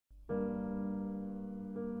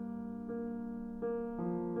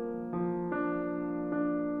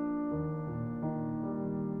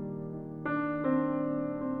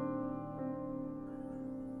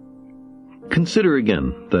Consider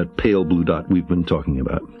again that pale blue dot we've been talking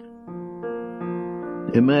about.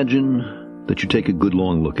 Imagine that you take a good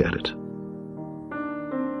long look at it.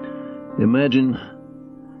 Imagine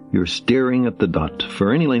you're staring at the dot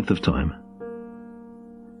for any length of time.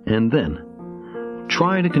 And then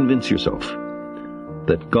try to convince yourself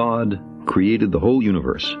that God created the whole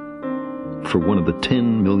universe for one of the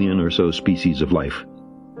 10 million or so species of life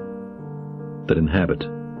that inhabit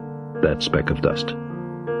that speck of dust.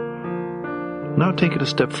 Now take it a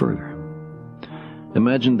step further.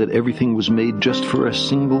 Imagine that everything was made just for a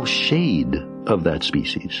single shade of that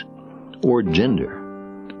species, or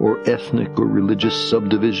gender, or ethnic or religious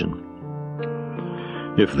subdivision.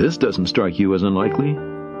 If this doesn't strike you as unlikely,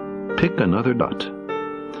 pick another dot.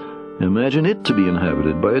 Imagine it to be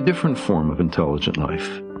inhabited by a different form of intelligent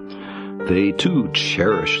life. They too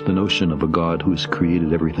cherish the notion of a God who has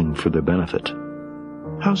created everything for their benefit.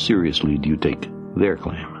 How seriously do you take their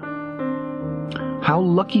claim? How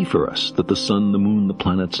lucky for us that the sun, the moon, the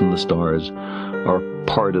planets, and the stars are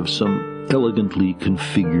part of some elegantly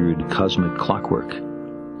configured cosmic clockwork.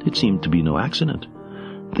 It seemed to be no accident.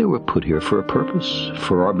 They were put here for a purpose,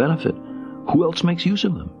 for our benefit. Who else makes use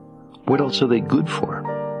of them? What else are they good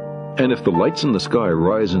for? And if the lights in the sky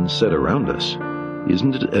rise and set around us,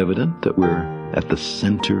 isn't it evident that we're at the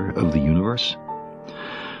center of the universe?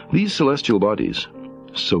 These celestial bodies,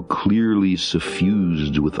 so clearly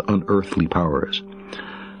suffused with unearthly powers,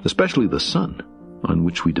 especially the sun, on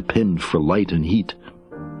which we depend for light and heat,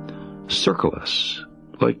 circle us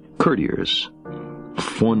like courtiers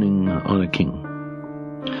fawning on a king.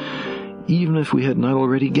 Even if we had not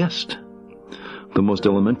already guessed, the most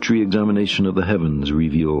elementary examination of the heavens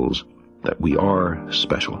reveals that we are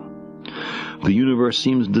special. The universe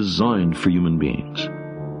seems designed for human beings.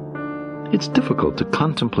 It's difficult to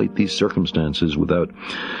contemplate these circumstances without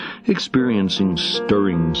experiencing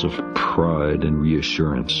stirrings of pride and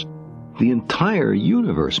reassurance. The entire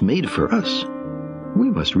universe made for us. We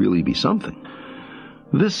must really be something.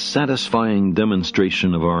 This satisfying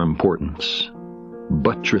demonstration of our importance,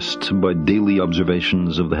 buttressed by daily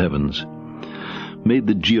observations of the heavens, made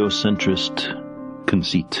the geocentrist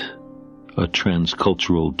conceit a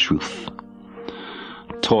transcultural truth.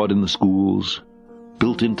 Taught in the schools,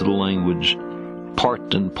 built into the language,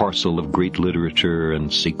 part and parcel of great literature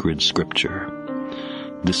and sacred scripture.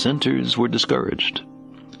 Dissenters were discouraged,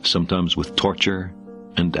 sometimes with torture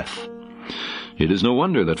and death. It is no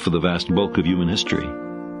wonder that for the vast bulk of human history,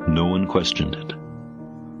 no one questioned it.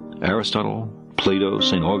 Aristotle, Plato,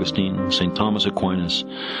 St. Augustine, St. Thomas Aquinas,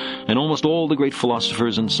 and almost all the great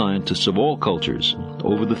philosophers and scientists of all cultures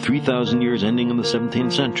over the 3,000 years ending in the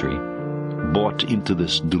 17th century bought into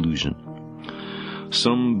this delusion.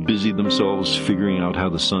 Some busied themselves figuring out how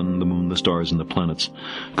the sun, the moon, the stars, and the planets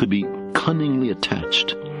could be cunningly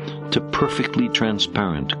attached to perfectly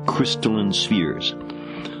transparent crystalline spheres,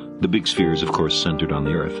 the big spheres, of course, centered on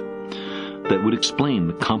the earth, that would explain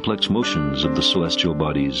the complex motions of the celestial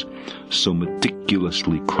bodies so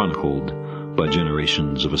meticulously chronicled by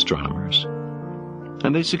generations of astronomers.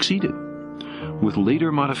 And they succeeded. With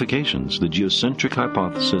later modifications, the geocentric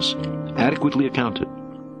hypothesis adequately accounted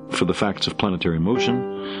for the facts of planetary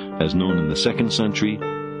motion as known in the 2nd century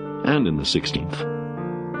and in the 16th.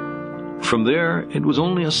 From there, it was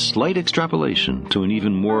only a slight extrapolation to an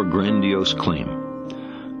even more grandiose claim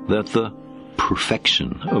that the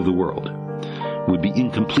perfection of the world would be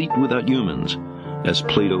incomplete without humans, as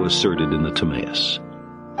Plato asserted in the Timaeus.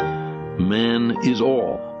 Man is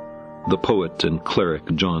all, the poet and cleric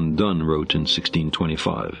John Donne wrote in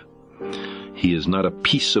 1625. He is not a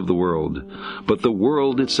piece of the world, but the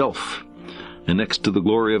world itself, and next to the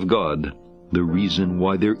glory of God, the reason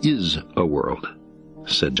why there is a world,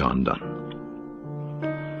 said John Donne.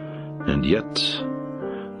 And yet,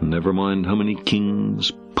 never mind how many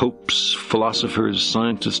kings, popes, philosophers,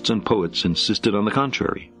 scientists, and poets insisted on the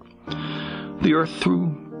contrary, the earth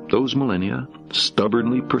through those millennia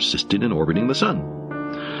stubbornly persisted in orbiting the sun.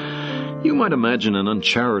 You might imagine an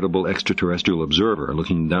uncharitable extraterrestrial observer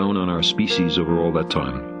looking down on our species over all that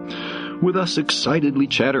time, with us excitedly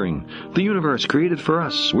chattering, "The universe created for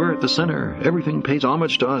us, we're at the center, everything pays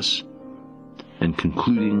homage to us," and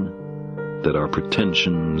concluding that our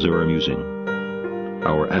pretensions are amusing,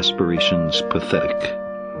 our aspirations pathetic,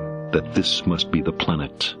 that this must be the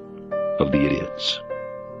planet of the idiots.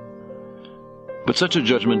 But such a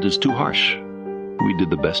judgment is too harsh. We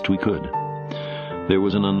did the best we could. There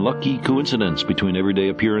was an unlucky coincidence between everyday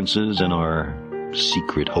appearances and our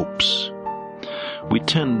secret hopes. We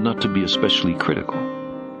tend not to be especially critical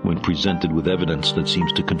when presented with evidence that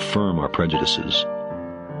seems to confirm our prejudices.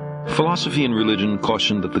 Philosophy and religion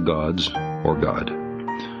caution that the gods, or God,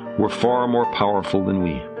 were far more powerful than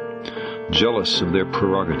we, jealous of their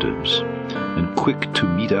prerogatives, and quick to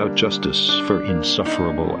mete out justice for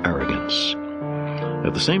insufferable arrogance.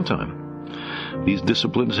 At the same time, these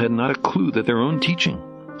disciplines had not a clue that their own teaching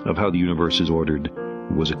of how the universe is ordered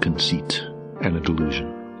was a conceit and a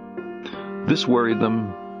delusion. This worried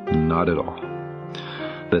them not at all.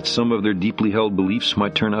 That some of their deeply held beliefs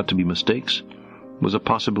might turn out to be mistakes was a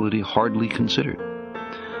possibility hardly considered.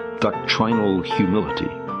 Doctrinal humility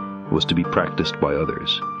was to be practiced by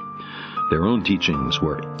others. Their own teachings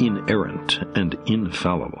were inerrant and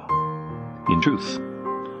infallible. In truth,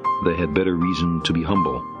 they had better reason to be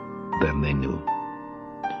humble than they knew.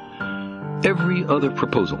 Every other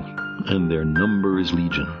proposal, and their number is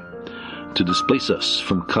legion, to displace us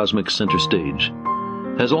from cosmic center stage,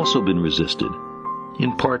 has also been resisted,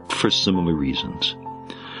 in part for similar reasons.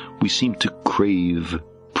 We seem to crave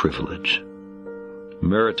privilege,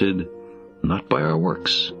 merited not by our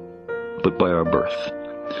works, but by our birth,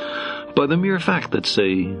 by the mere fact that,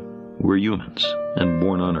 say, we're humans and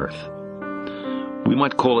born on Earth. We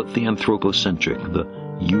might call it the anthropocentric, the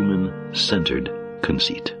human-centered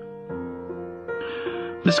conceit.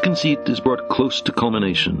 This conceit is brought close to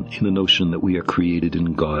culmination in the notion that we are created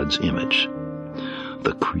in God's image.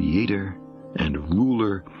 The creator and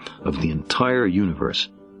ruler of the entire universe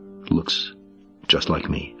looks just like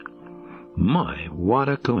me. My, what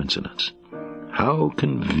a coincidence. How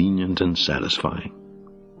convenient and satisfying.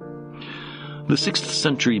 The 6th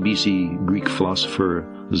century BC Greek philosopher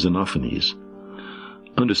Xenophanes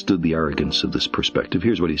understood the arrogance of this perspective.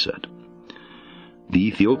 Here's what he said. The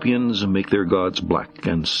Ethiopians make their gods black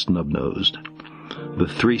and snub-nosed. The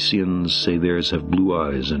Thracians say theirs have blue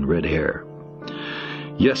eyes and red hair.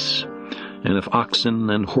 Yes, and if oxen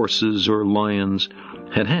and horses or lions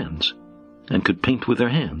had hands, and could paint with their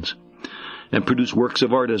hands, and produce works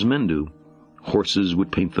of art as men do, horses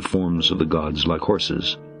would paint the forms of the gods like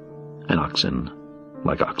horses, and oxen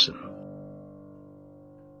like oxen.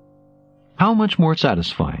 How much more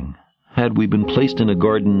satisfying had we been placed in a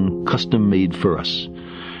garden custom-made for us,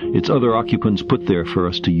 its other occupants put there for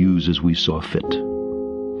us to use as we saw fit.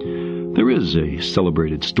 There is a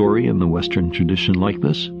celebrated story in the Western tradition like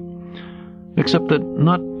this, except that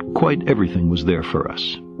not quite everything was there for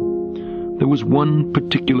us. There was one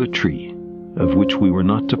particular tree of which we were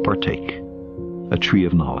not to partake, a tree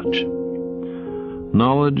of knowledge.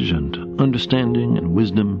 Knowledge and understanding and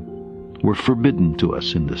wisdom were forbidden to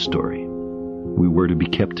us in this story. We were to be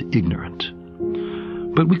kept ignorant.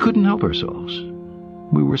 But we couldn't help ourselves.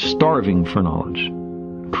 We were starving for knowledge.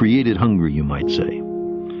 Created hungry, you might say.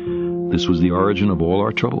 This was the origin of all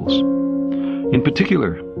our troubles. In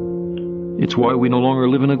particular, it's why we no longer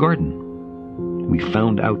live in a garden. We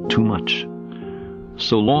found out too much.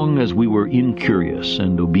 So long as we were incurious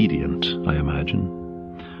and obedient, I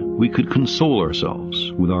imagine, we could console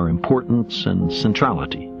ourselves with our importance and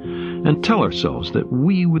centrality, and tell ourselves that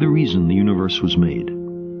we were the reason the universe was made.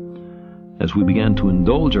 As we began to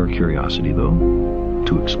indulge our curiosity, though,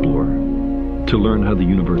 to explore, to learn how the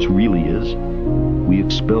universe really is, we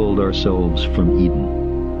expelled ourselves from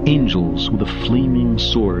Eden. Angels with a flaming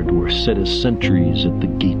sword were set as sentries at the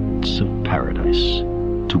gates of paradise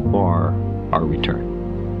to bar our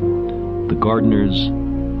return. The gardeners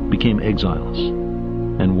became exiles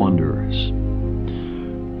and wanderers.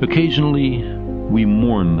 Occasionally, we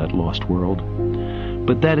mourn that lost world,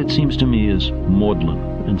 but that, it seems to me, is maudlin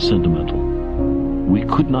and sentimental. We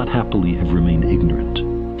could not happily have remained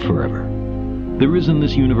ignorant forever. There is in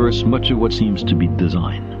this universe much of what seems to be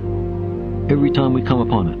design. Every time we come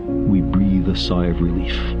upon it, we breathe a sigh of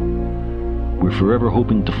relief. We're forever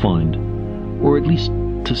hoping to find, or at least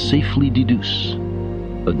to safely deduce,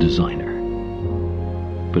 a designer.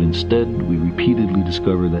 But instead, we repeatedly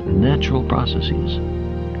discover that natural processes,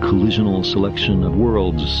 collisional selection of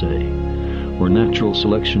worlds, say, or natural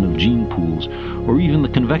selection of gene pools, or even the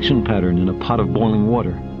convection pattern in a pot of boiling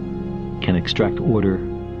water, can extract order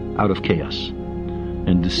out of chaos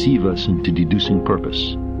and deceive us into deducing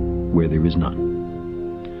purpose where there is none.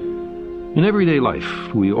 In everyday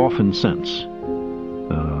life, we often sense,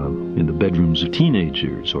 in the bedrooms of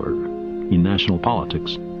teenagers or in national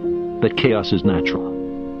politics, that chaos is natural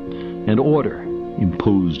and order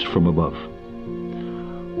imposed from above.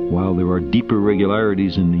 While there are deeper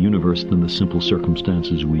regularities in the universe than the simple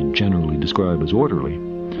circumstances we generally describe as orderly,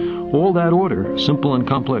 all that order, simple and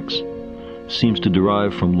complex, seems to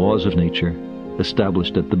derive from laws of nature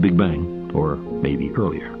established at the Big Bang, or maybe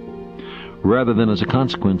earlier, rather than as a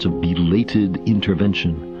consequence of belated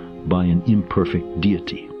intervention by an imperfect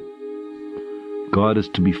deity. God is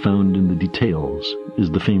to be found in the details, is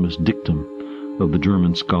the famous dictum of the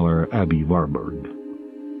German scholar Abby Warburg.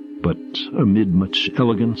 but amid much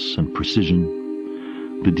elegance and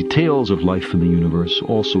precision, the details of life in the universe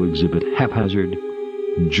also exhibit haphazard,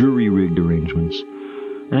 jury-rigged arrangements,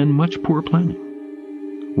 and much poor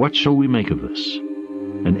planning. What shall we make of this?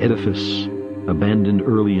 An edifice abandoned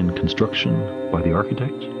early in construction by the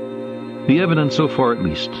architect? The evidence so far at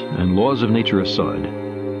least, and laws of nature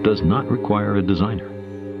aside, does not require a designer.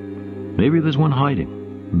 Maybe there's one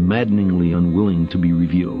hiding, maddeningly unwilling to be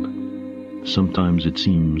revealed. Sometimes it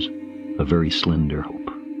seems a very slender hope.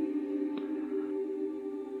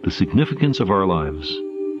 The significance of our lives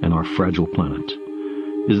and our fragile planet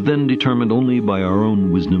is then determined only by our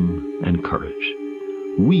own wisdom and courage.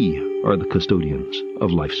 We are the custodians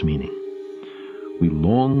of life's meaning. We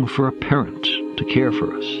long for a parent to care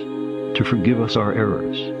for us, to forgive us our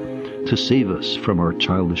errors, to save us from our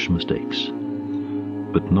childish mistakes.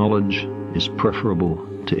 But knowledge is preferable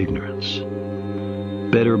to ignorance.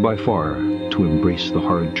 Better by far to embrace the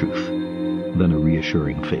hard truth than a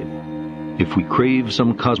reassuring fable. If we crave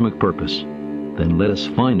some cosmic purpose, then let us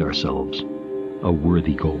find ourselves a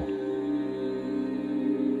worthy goal.